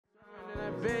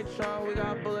big truck, we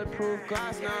got bulletproof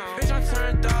glass now. Bitch, I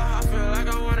turned up, I feel like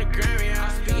I want a Grammy.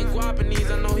 I'm speaking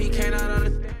Guapanese, I know he cannot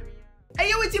understand me.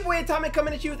 Hey yo, it's your boy Atomic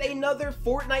coming at you with another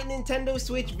Fortnite Nintendo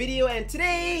Switch video, and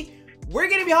today we're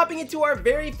going to be hopping into our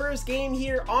very first game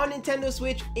here on Nintendo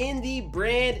Switch in the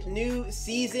brand new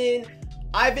season.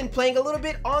 I've been playing a little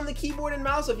bit on the keyboard and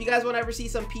mouse, so if you guys want to ever see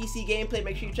some PC gameplay,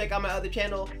 make sure you check out my other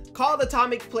channel called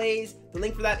Atomyc Plays. The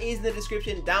link for that is in the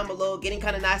description down below. Getting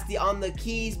kind of nasty on the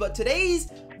keys, but today's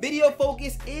video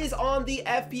focus is on the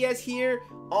FPS here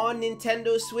on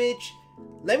Nintendo Switch.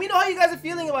 Let me know how you guys are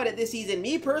feeling about it this season.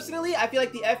 Me personally, I feel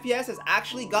like the FPS has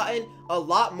actually gotten a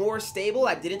lot more stable.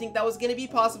 I didn't think that was going to be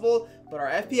possible, but our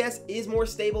FPS is more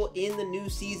stable in the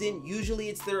new season. Usually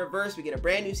it's the reverse. We get a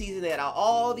brand new season, they add out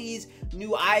all these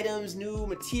new items, new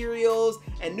materials,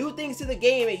 and new things to the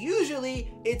game, and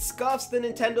usually it scuffs the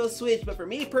Nintendo Switch. But for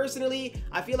me personally,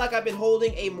 I feel like I've been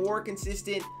holding a more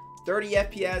consistent 30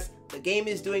 FPS. The game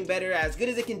is doing better, as good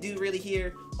as it can do really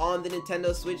here on the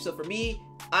Nintendo Switch. So for me,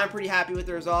 I'm pretty happy with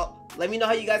the result. Let me know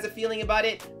how you guys are feeling about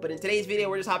it. But in today's video,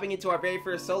 we're just hopping into our very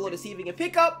first solo to see if we can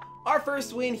pick up our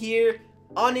first win here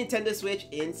on Nintendo Switch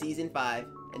in Season 5.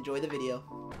 Enjoy the video.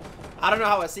 I don't know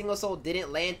how a single soul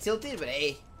didn't land tilted, but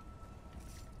hey.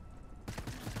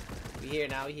 We here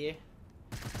now, we here.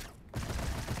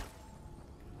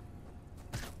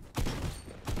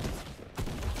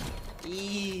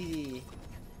 Easy.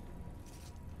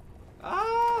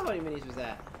 Oh, how many minis was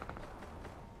that?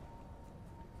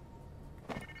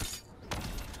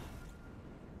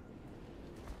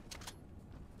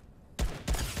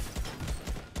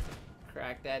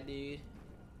 Crack that dude.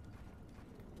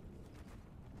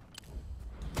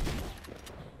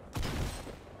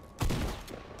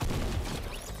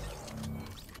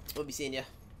 We'll be seeing ya.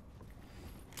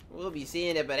 We'll be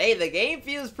seeing it, but hey, the game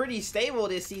feels pretty stable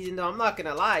this season though, I'm not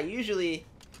gonna lie. Usually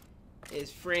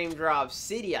it's frame drop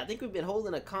city. I think we've been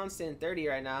holding a constant 30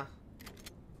 right now.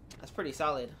 That's pretty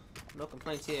solid. No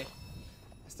complaints here.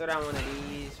 Let's throw down one of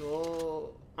these.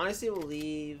 We'll honestly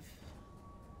we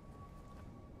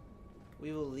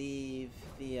will leave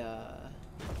the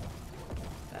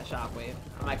that shockwave.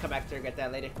 I might come back to get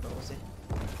that later, but we'll see.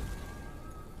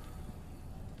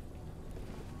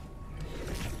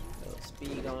 Little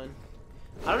speed going.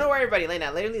 I don't know where everybody landed.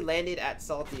 I literally landed at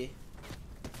Salty.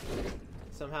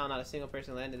 Somehow not a single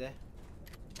person landed there.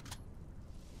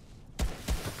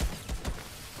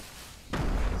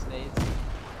 Snades.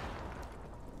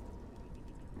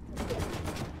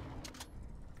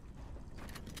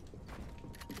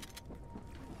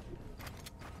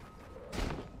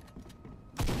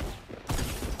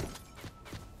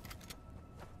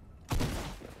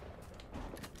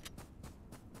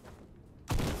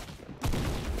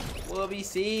 We'll be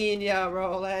seeing ya,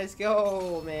 bro. Let's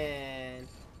go, man.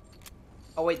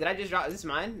 Oh wait, did I just drop? Is this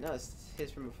mine? No, it's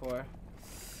his from before.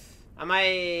 I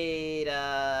might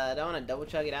don't want to double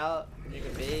chug it out. Make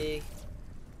it big.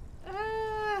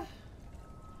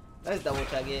 Let's double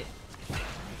chug it.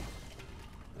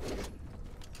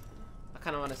 I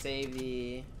kind of want to save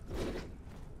the.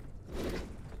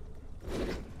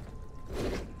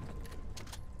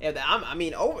 Yeah, I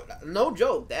mean, no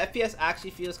joke. The FPS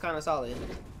actually feels kind of solid.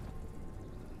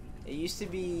 It used to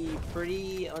be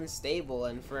pretty unstable,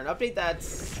 and for an update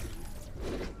that's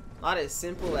not as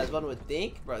simple as one would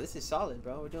think, bro, this is solid,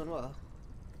 bro. We're doing well.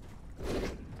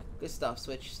 Good stuff,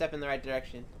 Switch. Step in the right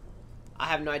direction. I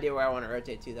have no idea where I want to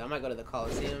rotate to, though. I might go to the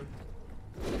Coliseum.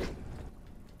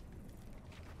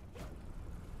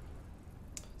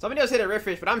 Somebody else hit a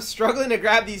refresh, but I'm struggling to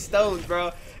grab these stones,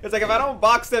 bro. It's like if I don't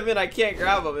box them in, I can't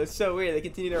grab them. It's so weird. They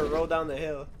continue to roll down the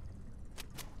hill.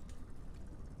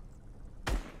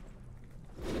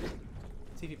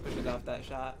 See if he pushes off that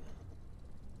shot.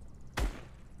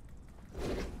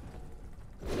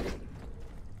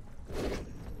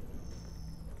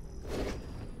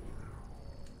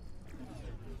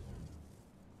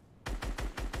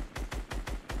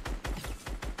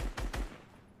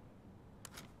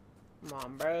 Come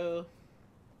on, bro.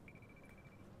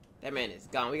 That man is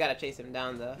gone. We gotta chase him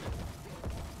down, though.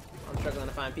 I'm struggling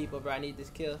to find people, bro. I need this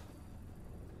kill.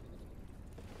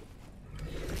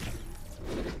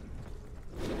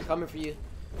 Coming for you.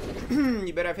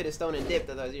 You better have hit a stone and dipped,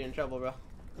 otherwise you're in trouble, bro.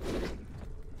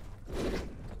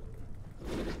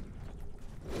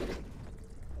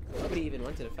 Nobody even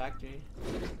went to the factory.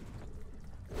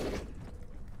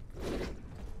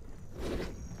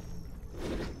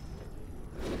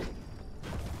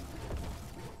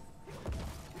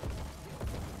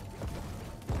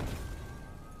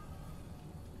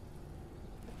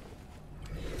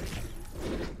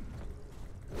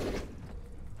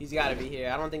 He's got to be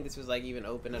here. I don't think this was like even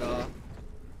open at all.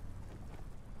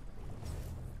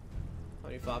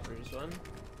 20 floppers, one.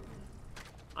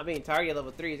 I'm being target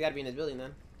level 3. He's got to be in his building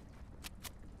then.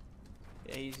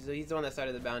 Yeah, he's the one that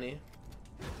started the bounty.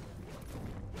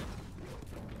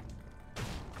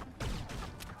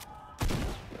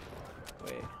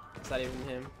 Wait, it's not even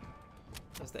him.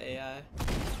 That's the AI.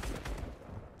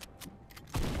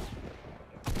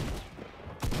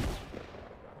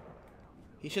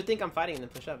 He should think I'm fighting and then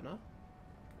push up, no?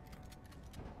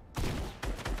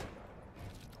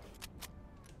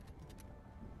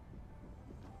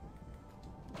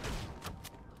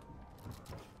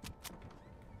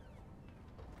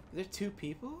 Is there 2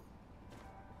 people?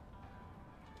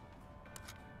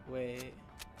 Wait.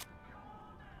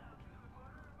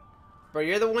 Bro,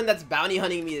 you're the one that's bounty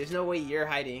hunting me. There's no way you're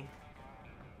hiding.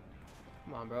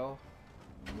 Come on, bro.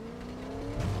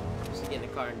 Just get in the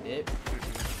car and dip.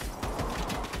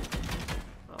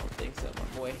 I don't think so,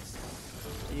 my boy.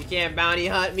 You can't bounty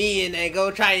hunt me and then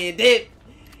go try and dip.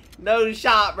 No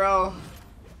shot, bro.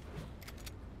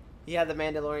 He had the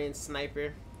Mandalorian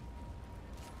sniper.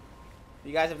 If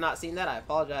you guys have not seen that, I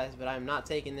apologize, but I'm not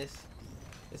taking this.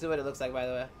 This is what it looks like, by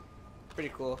the way.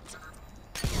 Pretty cool.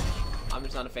 I'm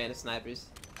just not a fan of snipers.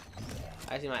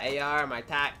 I see my AR, my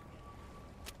TAC,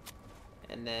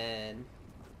 and then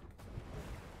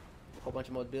a whole bunch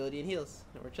of mobility and heals,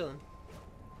 and we're chilling.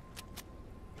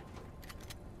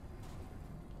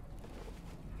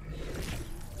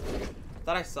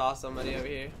 Thought I saw somebody over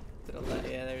here to the left.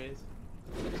 Yeah, there it is.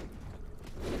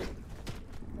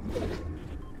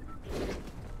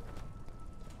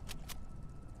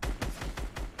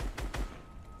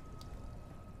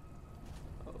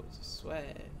 Swag.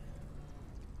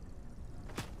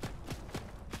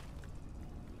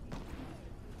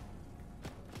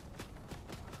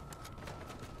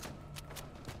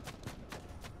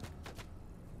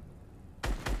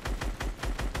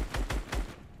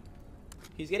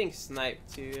 He's getting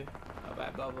sniped too. Oh, I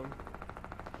above him.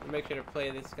 I'll make sure to play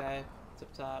this guy. It's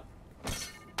up top.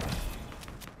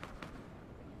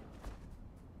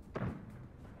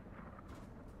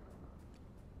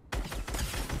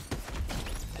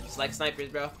 Like snipers,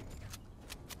 bro.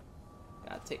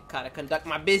 Gotta conduct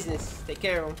my business. Take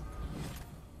care of them.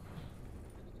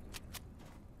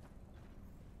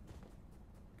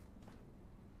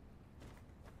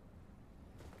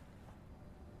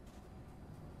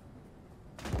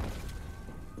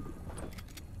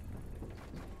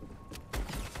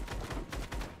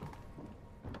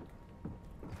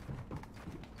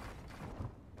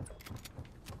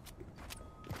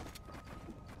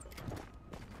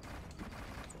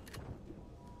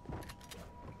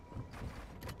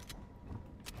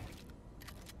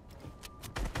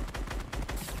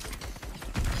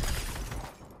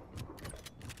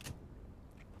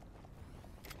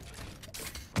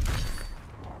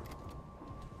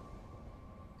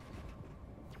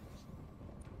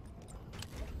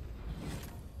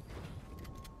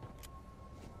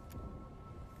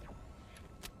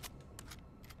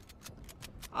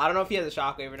 I don't know if he has a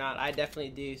shockwave or not. I definitely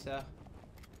do, so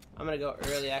I'm gonna go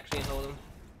early actually and hold him.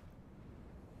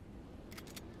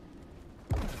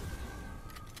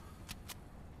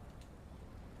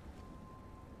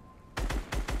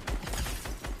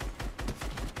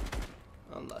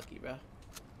 Unlucky, bro.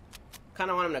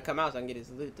 Kinda want him to come out so I can get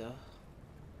his loot though.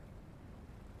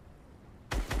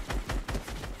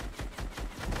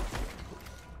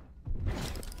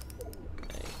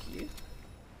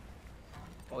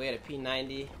 Oh, we had a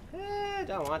P90.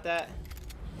 Don't want that.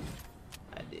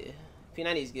 I did.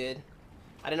 P90 is good.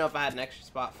 I didn't know if I had an extra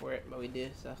spot for it, but we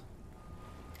did, so.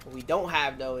 What we don't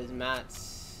have, though, is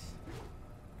mats.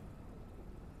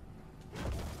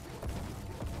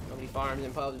 Nobody farms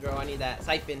in pubs, bro. I need that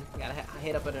siphon. Gotta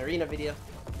hit up an arena video.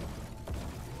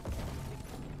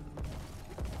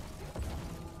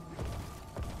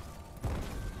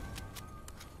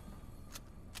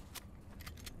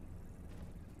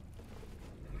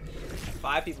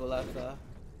 Five people left though.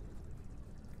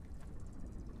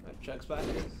 Chug spot.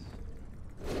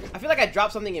 I feel like I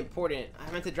dropped something important.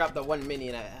 I meant to drop the 1 mini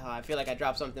and I feel like I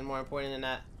dropped something more important than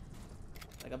that.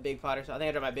 Like a big pot or so. I think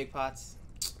I dropped my big pots.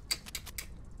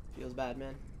 Feels bad,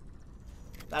 man.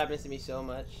 That happens to me so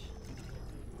much.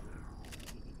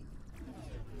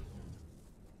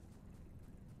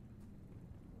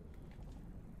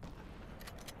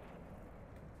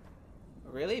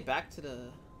 Really? Back to the...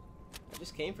 I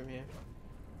just came from here.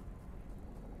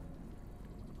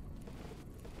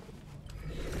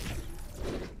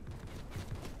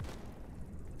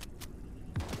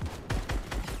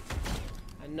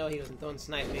 I know he wasn't throwing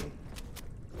sniping.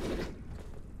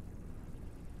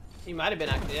 He might have been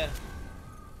actually, yeah.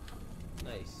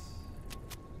 Nice.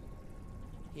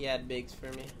 He had bigs for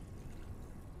me.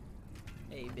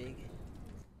 Hey, big.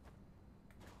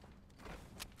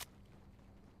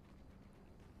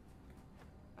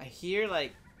 I hear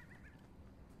like.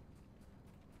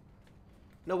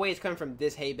 No way it's coming from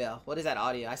this hay bale. What is that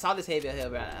audio? I saw this hay bale here,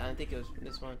 but I don't think it was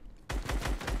this one.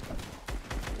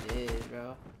 It is,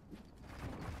 bro.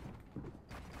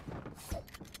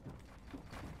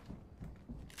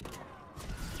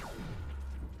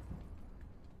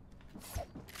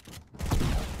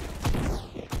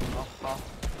 Oh.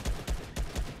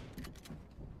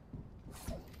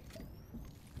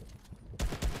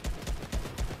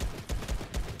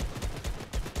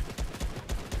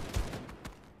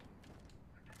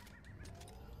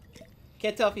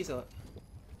 Can't tell if he's a.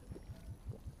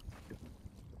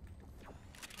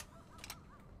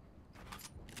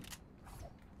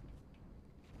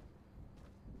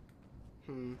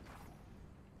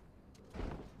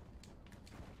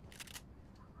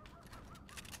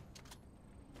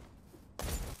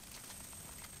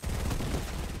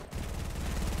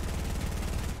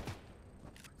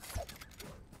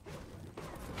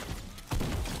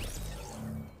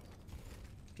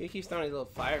 He keeps throwing these little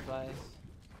fireflies.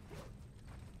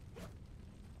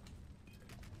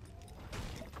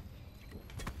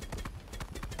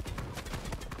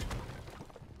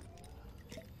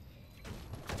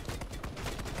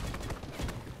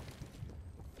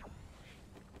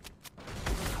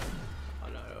 Oh,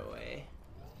 no way.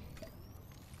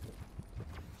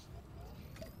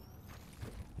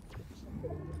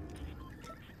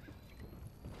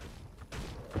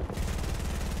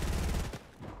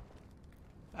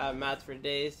 I have math for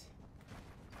days.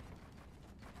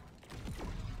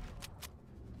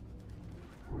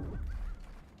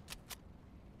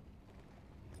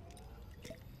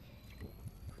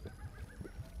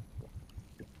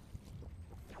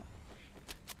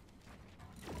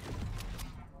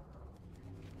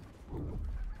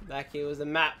 That kid was a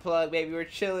map plug, baby. We're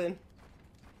chilling.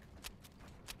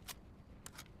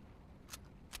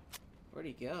 Where'd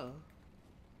he go?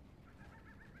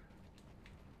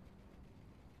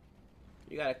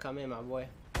 You gotta come in, my boy.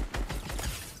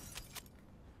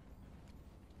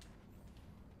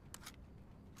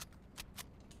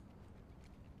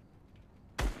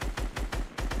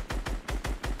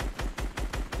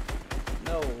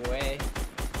 No way.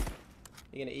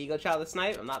 You gonna ego child the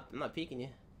snipe? I'm not peeking you.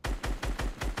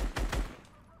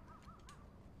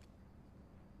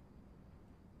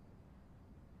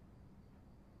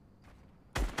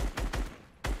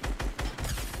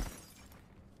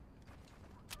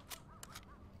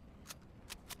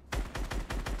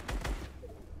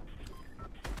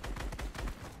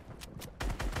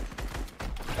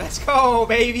 Let's go,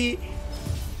 baby.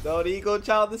 Don't ego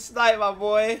child the snipe, my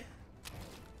boy.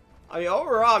 I mean,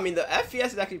 overall, I mean, the FPS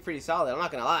is actually pretty solid. I'm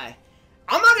not gonna lie.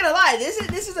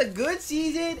 This is a good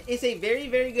season. It's a very,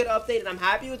 very good update, and I'm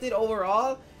happy with it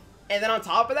overall. And then on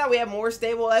top of that, we have more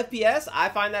stable FPS. I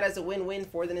find that as a win-win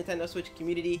for the Nintendo Switch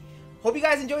community. Hope you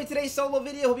guys enjoyed today's solo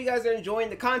video. Hope you guys are enjoying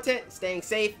the content, staying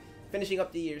safe, finishing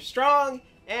up the year strong,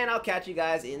 and I'll catch you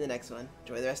guys in the next one.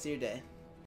 Enjoy the rest of your day.